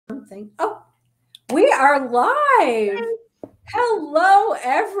something. Oh, we are live. Hello,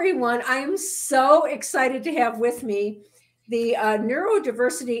 everyone. I am so excited to have with me the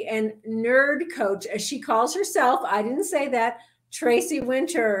neurodiversity and nerd coach, as she calls herself. I didn't say that. Tracy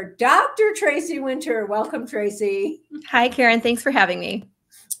Winter, Dr. Tracy Winter. Welcome, Tracy. Hi, Karen. Thanks for having me.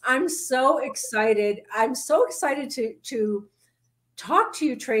 I'm so excited. I'm so excited to talk to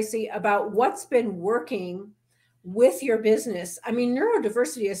you, Tracy, about what's been working with your business. I mean,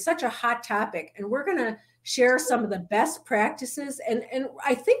 neurodiversity is such a hot topic, and we're going to share some of the best practices. And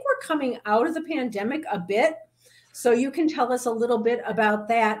I think we're coming out of the pandemic a bit. So you can tell us a little bit about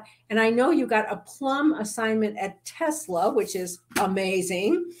that. And I know you got a plum assignment at Tesla, which is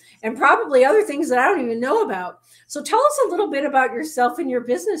amazing, and probably other things that I don't even know about. So tell us a little bit about yourself and your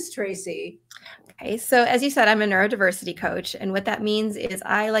business, Tracy. Okay, so as you said, I'm a neurodiversity coach. And what that means is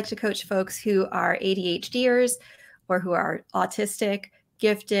I like to coach folks who are ADHDers or who are autistic,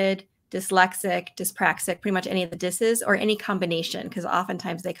 gifted, dyslexic, dyspraxic, pretty much any of the disses or any combination, because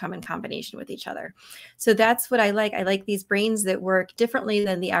oftentimes they come in combination with each other. So that's what I like. I like these brains that work differently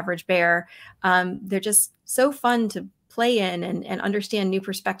than the average bear. They're just so fun to play in and understand new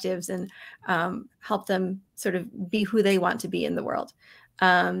perspectives and help them sort of be who they want to be in the world.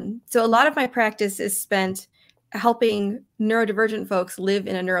 So a lot of my practice is spent helping neurodivergent folks live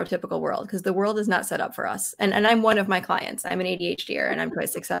in a neurotypical world, because the world is not set up for us. And I'm one of my clients. I'm an ADHDer, and I'm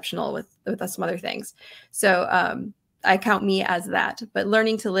quite exceptional with some other things. So I count me as that. But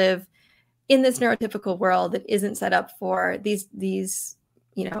learning to live in this neurotypical world that isn't set up for these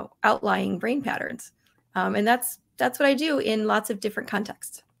outlying brain patterns. And that's what I do in lots of different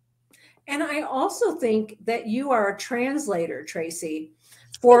contexts. And I also think that you are a translator, Tracy,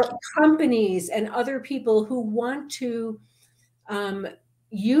 for companies and other people who want to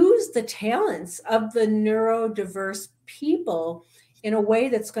use the talents of the neurodiverse people in a way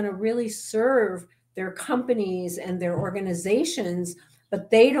that's going to really serve their companies and their organizations, but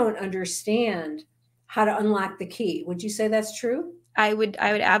they don't understand how to unlock the key. Would you say that's true? I would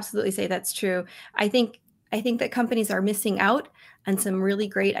absolutely say that's true. I think that companies are missing out on some really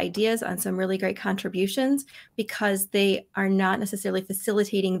great ideas, on some really great contributions, because they are not necessarily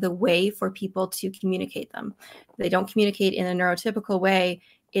facilitating the way for people to communicate them. They don't communicate in a neurotypical way.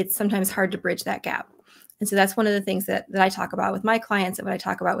 It's sometimes hard to bridge that gap. And so that's one of the things that I talk about with my clients and what I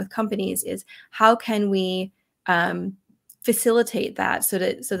talk about with companies is how can we facilitate that so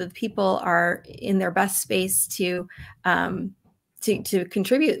that people are in their best space to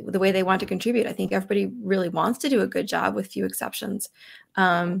contribute the way they want to contribute. I think everybody really wants to do a good job with few exceptions.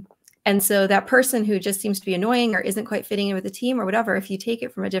 And so that person who just seems to be annoying or isn't quite fitting in with the team or whatever, if you take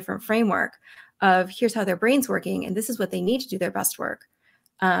it from a different framework of here's how their brain's working and this is what they need to do their best work,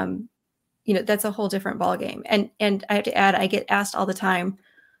 that's a whole different ballgame. And I have to add, I get asked all the time,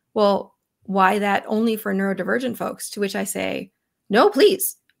 well, why that only for neurodivergent folks? To which I say, no,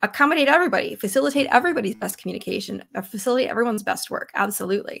 please. Accommodate everybody, facilitate everybody's best communication, facilitate everyone's best work.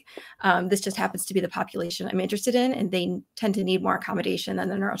 Absolutely. This just happens to be the population I'm interested in, and they tend to need more accommodation than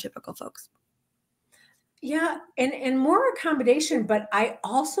the neurotypical folks. Yeah, and more accommodation, but I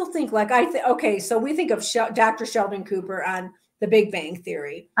also think okay, so we think of Dr. Sheldon Cooper on The Big Bang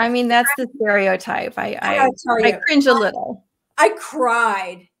Theory. I mean, that's the stereotype. I cringe a little. I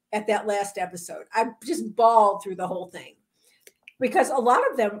cried at that last episode. I just bawled through the whole thing. Because a lot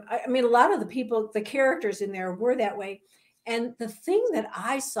of them, I mean, a lot of the people, the characters in there were that way. And the thing that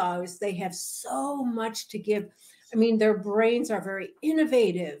I saw is they have so much to give. I mean, their brains are very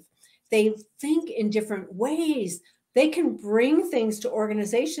innovative. They think in different ways. They can bring things to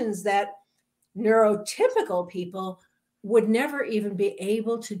organizations that neurotypical people would never even be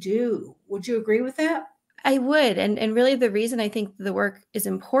able to do. Would you agree with that? I would. And really the reason I think the work is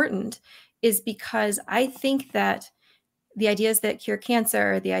important is because I think that the ideas that cure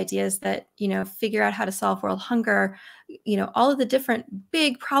cancer, the ideas that, figure out how to solve world hunger, all of the different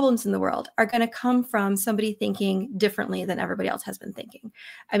big problems in the world are going to come from somebody thinking differently than everybody else has been thinking.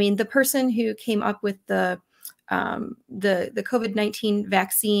 I mean, the person who came up with the COVID-19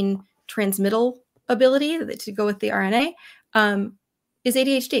 vaccine transmittal ability to go with the RNA is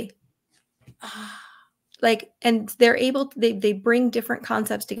ADHD. And they're able to, they bring different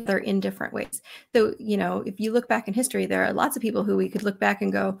concepts together in different ways. So, if you look back in history, there are lots of people who we could look back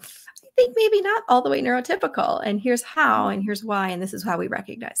and go, I think maybe not all the way neurotypical, and here's how, and here's why, and this is how we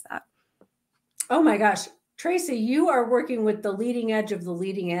recognize that. Oh my gosh, Tracy, you are working with the leading edge of the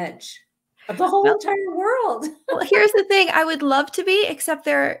leading edge of the whole entire world. Well, here's the thing. I would love to be, except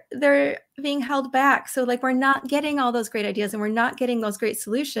they're being held back. So we're not getting all those great ideas and we're not getting those great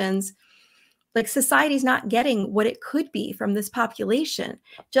solutions Like society's not getting what it could be from this population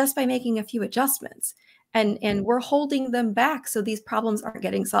just by making a few adjustments. And we're holding them back so these problems aren't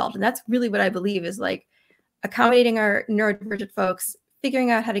getting solved. And that's really what I believe is like accommodating our neurodivergent folks,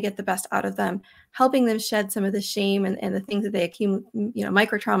 figuring out how to get the best out of them, helping them shed some of the shame and the things that they accumulate, you know,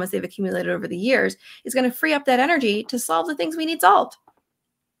 micro traumas they've accumulated over the years is going to free up that energy to solve the things we need solved.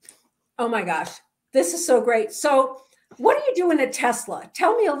 Oh my gosh, this is so great. So what are you doing at Tesla?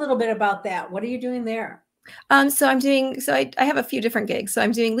 Tell me a little bit about that. What are you doing there? So I have a few different gigs. So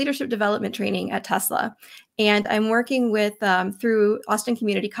I'm doing leadership development training at Tesla, and I'm working with through Austin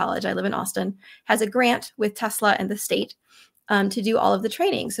Community College. I live in Austin, has a grant with Tesla and the state to do all of the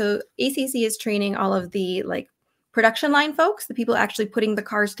training. So ACC is training all of the like production line folks, the people actually putting the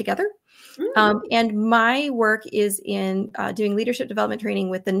cars together. And my work is in doing leadership development training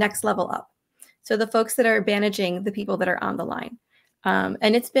with the next level up. So the folks that are managing the people that are on the line.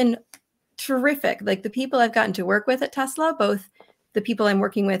 And it's been terrific. Like the people I've gotten to work with at Tesla, both the people I'm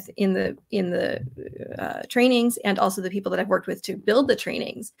working with in the trainings and also the people that I've worked with to build the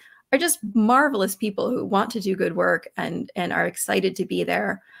trainings are just marvelous people who want to do good work and are excited to be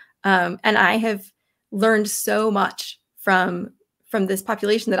there. And I have learned so much from this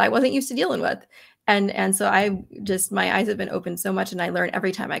population that I wasn't used to dealing with. And so my eyes have been opened so much and I learn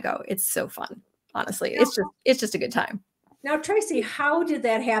every time I go. It's so fun. Honestly, it's just a good time. Now, Tracy, how did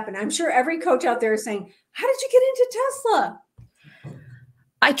that happen? I'm sure every coach out there is saying, how did you get into Tesla?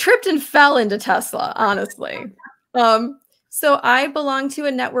 I tripped and fell into Tesla, honestly. So I belong to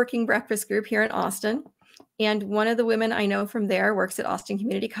a networking breakfast group here in Austin. And one of the women I know from there works at Austin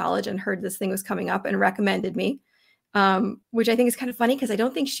Community College and heard this thing was coming up and recommended me, which I think is kind of funny because I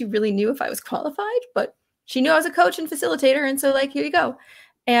don't think she really knew if I was qualified, but she knew I was a coach and facilitator. And so like, here you go.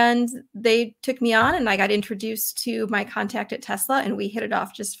 And they took me on and I got introduced to my contact at Tesla and we hit it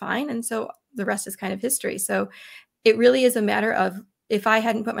off just fine. And so the rest is kind of history. So it really is a matter of if I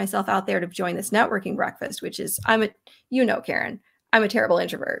hadn't put myself out there to join this networking breakfast, which is, Karen, I'm a terrible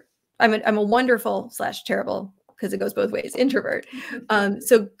introvert. I'm a wonderful / terrible, because it goes both ways, introvert.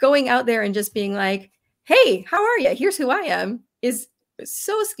 So going out there and just being like, hey, how are you? Here's who I am is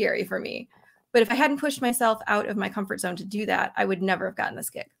so scary for me. But if I hadn't pushed myself out of my comfort zone to do that, I would never have gotten this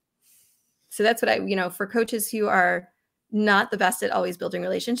gig. So that's what for coaches who are not the best at always building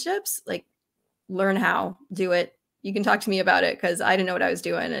relationships, like learn how, do it. You can talk to me about it because I didn't know what I was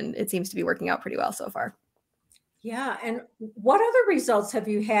doing and it seems to be working out pretty well so far. Yeah. And what other results have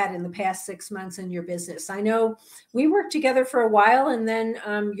you had in the past 6 months in your business? I know we worked together for a while and then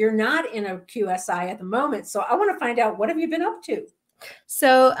you're not in a QSI at the moment. So I want to find out, what have you been up to?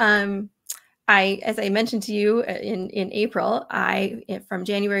 So, as I mentioned to you in April, from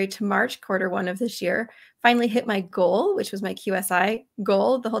January to March, Q1 of this year, finally hit my goal, which was my QSI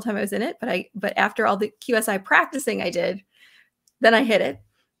goal the whole time I was in it. But after all the QSI practicing I did, then I hit it.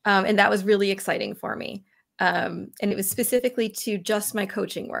 And that was really exciting for me. And it was specifically to just my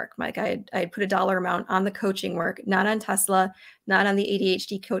coaching work. Like I had put a dollar amount on the coaching work, not on Tesla, not on the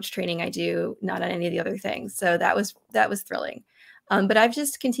ADHD coach training I do, not on any of the other things. So that was thrilling. But I've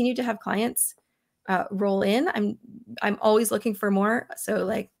just continued to have clients roll in. I'm always looking for more. So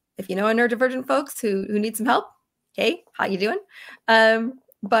like, if you know a neurodivergent folks who need some help, hey, how you doing?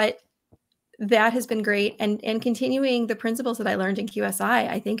 But that has been great. And continuing the principles that I learned in QSI,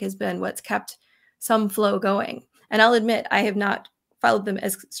 I think has been what's kept some flow going. And I'll admit, I have not followed them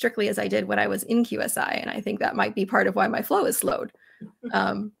as strictly as I did when I was in QSI. And I think that might be part of why my flow is slowed.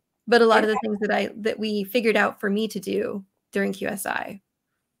 But a lot of the things that we figured out for me to do during QSI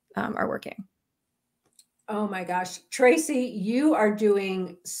are working. Oh my gosh, Tracy, you are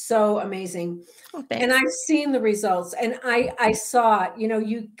doing so amazing. Oh, thanks. And I've seen the results and I saw,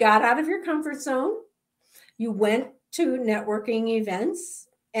 you got out of your comfort zone. You went to networking events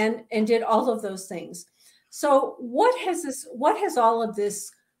and did all of those things. So what has all of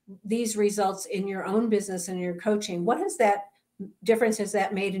these results in your own business and your coaching, what difference has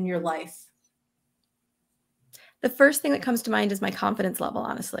that made in your life? The first thing that comes to mind is my confidence level,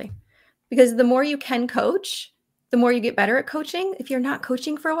 honestly. Because the more you can coach, the more you get better at coaching. If you're not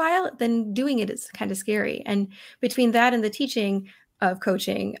coaching for a while, then doing it is kind of scary. And between that and the teaching of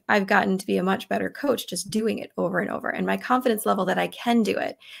coaching, I've gotten to be a much better coach just doing it over and over. And my confidence level that I can do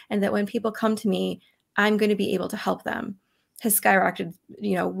it and that when people come to me, I'm going to be able to help them has skyrocketed,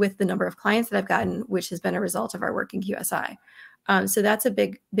 with the number of clients that I've gotten, which has been a result of our work in QSI. So that's a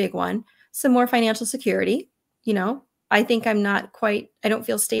big, big one. Some more financial security, I think I don't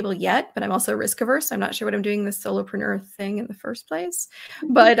feel stable yet, but I'm also risk averse. I'm not sure what I'm doing this solopreneur thing in the first place,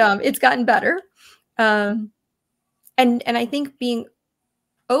 but it's gotten better. And I think being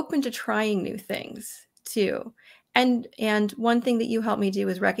open to trying new things too. And one thing that you helped me do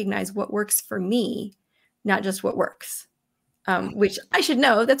is recognize what works for me, not just what works. Which I should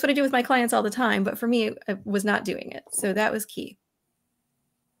know. That's what I do with my clients all the time. But for me, I was not doing it. So that was key.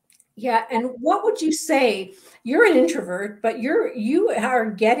 Yeah. And what would you say? You're an introvert, but you are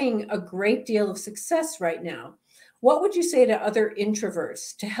getting a great deal of success right now. What would you say to other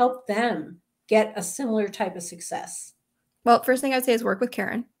introverts to help them get a similar type of success? Well, first thing I'd say is work with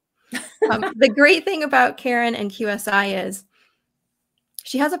Karen. The great thing about Karen and QSI is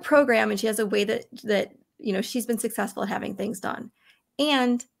she has a program and she has a way that she's been successful at having things done.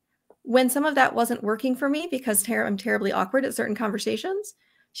 And when some of that wasn't working for me because I'm terribly awkward at certain conversations,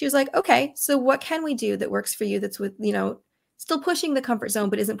 she was like, okay, so what can we do that works for you that's with, still pushing the comfort zone,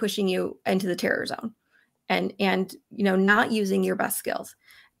 but isn't pushing you into the terror zone and not using your best skills.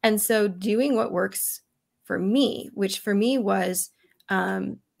 And so doing what works for me, which for me was,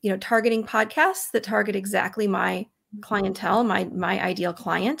 targeting podcasts that target exactly my clientele, my ideal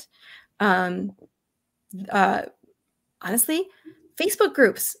client. Honestly, Facebook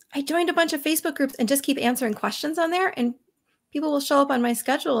groups. I joined a bunch of Facebook groups and just keep answering questions on there. And people will show up on my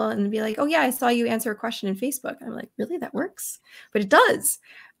schedule and be like, oh yeah, I saw you answer a question in Facebook. And I'm like, really? That works? But it does.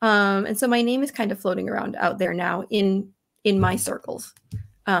 And so my name is kind of floating around out there now in my circles.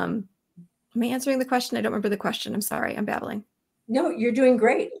 Am I answering the question? I don't remember the question. I'm sorry. I'm babbling. No, you're doing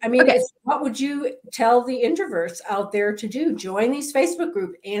great. I mean, Okay. What would you tell the introverts out there to do? Join these Facebook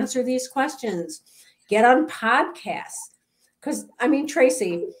groups, answer these questions, get on podcasts. Because I mean,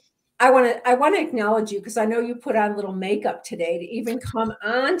 Tracy, I want to acknowledge you because I know you put on a little makeup today to even come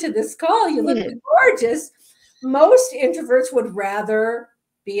on to this call. You look gorgeous. Most introverts would rather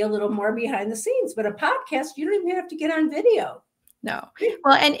be a little more behind the scenes, but a podcast, you don't even have to get on video. No.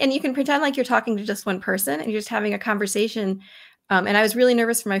 Well, and you can pretend like you're talking to just one person and you're just having a conversation. And I was really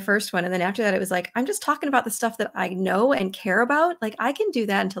nervous for my first one. And then after that, it was like, I'm just talking about the stuff that I know and care about. Like I can do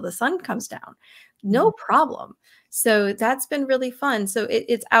that until the sun comes down. No problem. So that's been really fun. So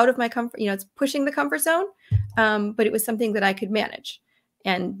it's out of my comfort, it's pushing the comfort zone. But it was something that I could manage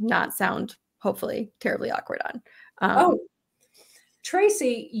and not sound, hopefully, terribly awkward on.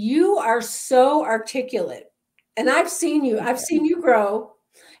 Tracy, you are so articulate. And I've seen you grow.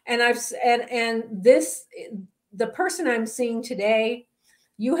 And the person I'm seeing today,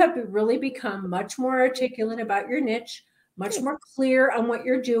 you have really become much more articulate about your niche, much more clear on what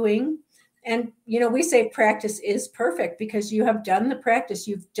you're doing. And, we say practice is perfect because you have done the practice,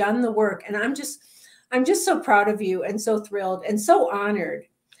 you've done the work. And I'm just so proud of you and so thrilled and so honored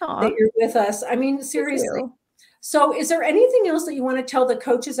that you're with us. I mean, seriously. So is there anything else that you want to tell the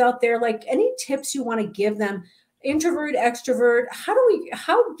coaches out there? Like any tips you want to give them? Introvert, extrovert, how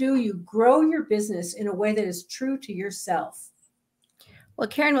do you grow your business in a way that is true to yourself? Well,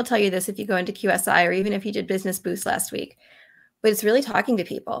 Karen will tell you this if you go into QSI or even if you did Business Boost last week, but it's really talking to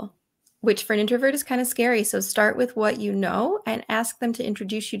people, which for an introvert is kind of scary. So start with what you know and ask them to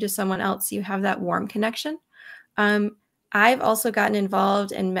introduce you to someone else so you have that warm connection. I've also gotten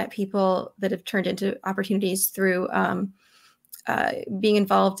involved and met people that have turned into opportunities through being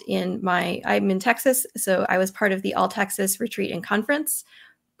involved I'm in Texas, so I was part of the All Texas Retreat and Conference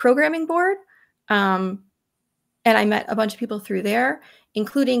Programming Board. And I met a bunch of people through there,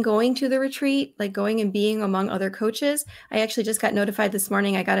 including going to the retreat, like going and being among other coaches. I actually just got notified this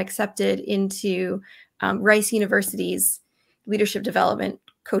morning I got accepted into Rice University's leadership development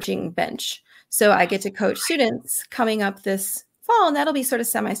coaching bench. So I get to coach students coming up this fall, and that'll be sort of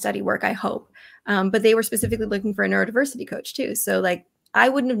semi-study work, I hope. But they were specifically looking for a neurodiversity coach too. So like, I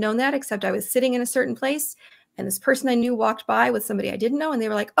wouldn't have known that except I was sitting in a certain place and this person I knew walked by with somebody I didn't know. And they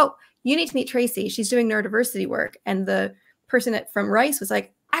were like, oh, you need to meet Tracy. She's doing neurodiversity work. And the person from Rice was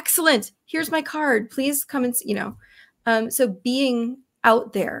like, excellent. Here's my card. Please come and, so being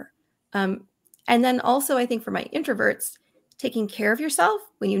out there. And then also I think for my introverts, taking care of yourself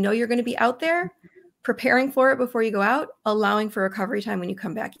when you know you're going to be out there, preparing for it before you go out, allowing for recovery time when you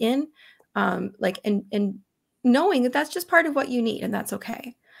come back in. And knowing that that's just part of what you need and that's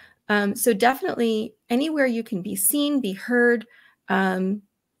okay. So definitely anywhere you can be seen, be heard.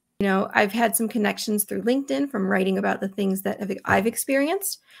 I've had some connections through LinkedIn from writing about the things that I've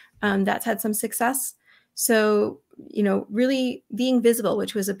experienced. That's had some success. So, really being visible,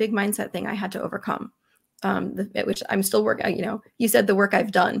 which was a big mindset thing I had to overcome, which I'm still working, you said the work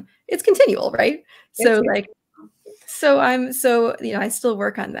I've done, it's continual, right? I still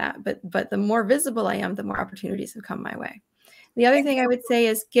work on that, but the more visible I am, the more opportunities have come my way. The other thing I would say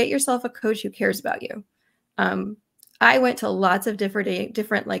is get yourself a coach who cares about you. I went to lots of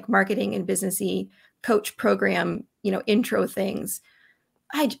different like marketing and businessy coach program, intro things.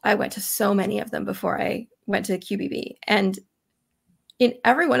 I went to so many of them before I went to QBB. And in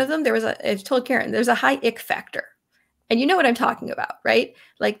every one of them, I've told Karen, there's a high ick factor. And you know what I'm talking about, right?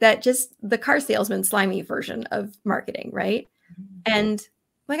 Like that, just the car salesman slimy version of marketing, right? And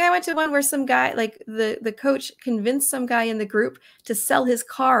like I went to one where some guy, like the coach convinced some guy in the group to sell his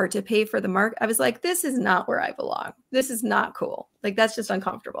car to pay for the mark. I was like, this is not where I belong. This is not cool. Like that's just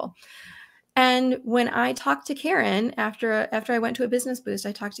uncomfortable. And when I talked to Karen after I went to a business boost,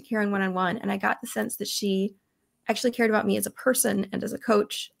 I talked to Karen one-on-one, and I got the sense that she actually cared about me as a person and as a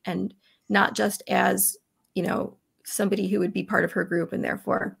coach, and not just as, you know, somebody who would be part of her group and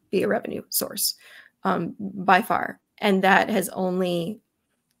therefore be a revenue source, by far. And that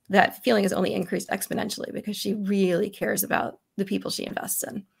feeling has only increased exponentially because she really cares about the people she invests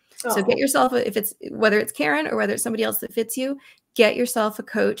in. Oh. So get yourself, whether it's Karen or whether it's somebody else that fits you, get yourself a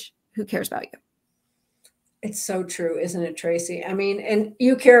coach who cares about you. It's so true, isn't it, Tracy? I mean, and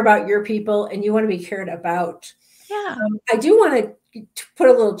you care about your people and you want to be cared about. Yeah. I do want to put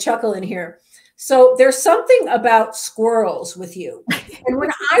a little chuckle in here. So there's something about squirrels with you. And when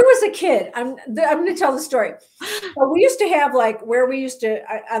I was a kid, I'm going to tell the story. So we used to have, like, where we used to,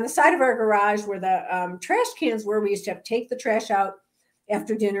 on the side of our garage where the trash cans were, we used to have to take the trash out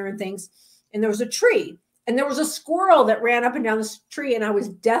after dinner and things. And there was a tree. And there was a squirrel that ran up and down the tree. And I was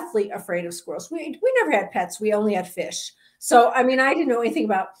deathly afraid of squirrels. We never had pets. We only had fish. So, I mean, I didn't know anything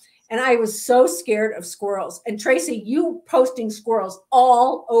about. And I was so scared of squirrels. And Tracy, you posting squirrels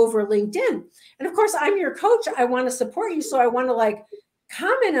all over LinkedIn. And of course, I'm your coach. I want to support you. So I want to, like,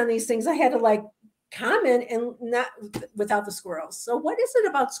 comment on these things. I had to, like, comment and not without the squirrels. So what is it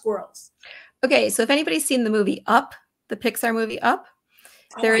about squirrels? Okay. So if anybody's seen the movie Up, the Pixar movie Up,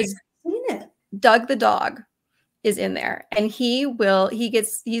 there's seen it. Doug the dog is in there, and he's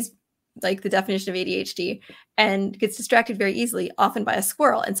like the definition of ADHD and gets distracted very easily, often by a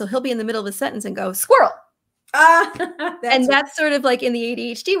squirrel. And so he'll be in the middle of a sentence and go, squirrel. That's sort of like in the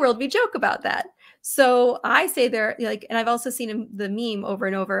ADHD world, we joke about that. So I say there, like, and I've also seen the meme over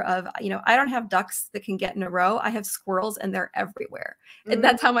and over of, you know, I don't have ducks that can get in a row. I have squirrels and they're everywhere. Mm-hmm. And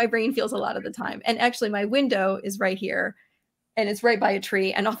that's how my brain feels a lot of the time. And actually my window is right here. And it's right by a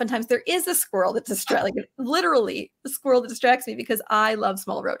tree. And oftentimes there is a squirrel that distracts, like literally a squirrel that distracts me because I love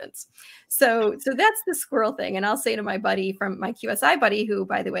small rodents. So that's the squirrel thing. And I'll say to my buddy, from my QSI buddy, who,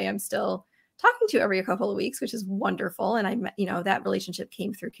 by the way, I'm still talking to every couple of weeks, which is wonderful. And that relationship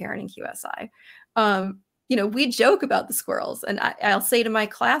came through Karen and QSI. You know, we joke about the squirrels, and I'll say to my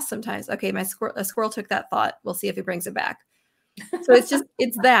class sometimes, okay, a squirrel took that thought. We'll see if he brings it back. So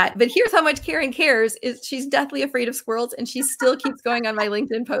it's that. But here's how much Karen cares: is she's deathly afraid of squirrels, and she still keeps going on my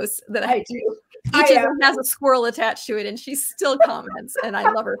LinkedIn posts that I do. Each of them has a squirrel attached to it, and she still comments, and I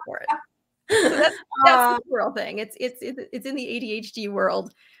love her for it. So that's the squirrel thing. It's in the ADHD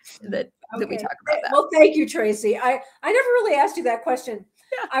world that we talk about that. Well, thank you, Tracy. I never really asked you that question.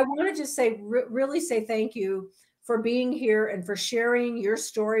 Yeah. I want to just say, really say thank you for being here and for sharing your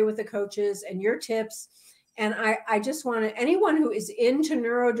story with the coaches and your tips. And I just want to, anyone who is into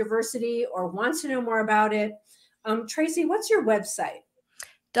neurodiversity or wants to know more about it, Tracy, what's your website?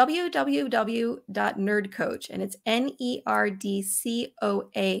 www.nerdcoach, and it's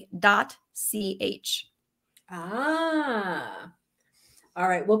NERDCOA.CH. All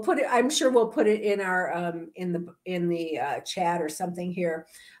right. We'll put it, I'm sure we'll put it in our, in the chat or something here.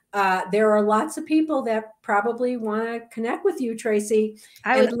 There are lots of people that probably want to connect with you, Tracy.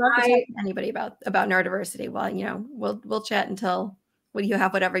 I would love to talk to anybody about neurodiversity. Well, you know, we'll chat until you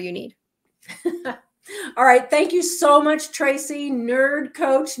have whatever you need. All right. Thank you so much, Tracy, nerd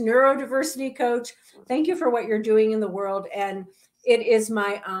coach, neurodiversity coach. Thank you for what you're doing in the world. And it is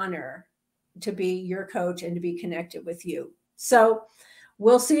my honor to be your coach and to be connected with you. So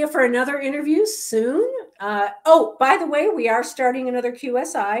we'll see you for another interview soon. Oh, by the way, we are starting another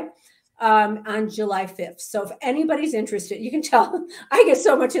QSI on July 5th. So if anybody's interested, you can tell I get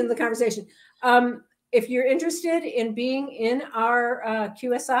so much into the conversation. If you're interested in being in our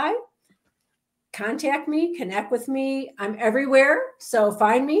QSI, contact me, connect with me. I'm everywhere. So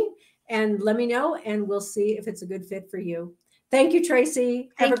find me and let me know, and we'll see if it's a good fit for you. Thank you, Tracy.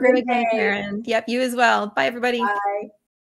 Have a great day, Karen. Yep, you as well. Bye, everybody. Bye.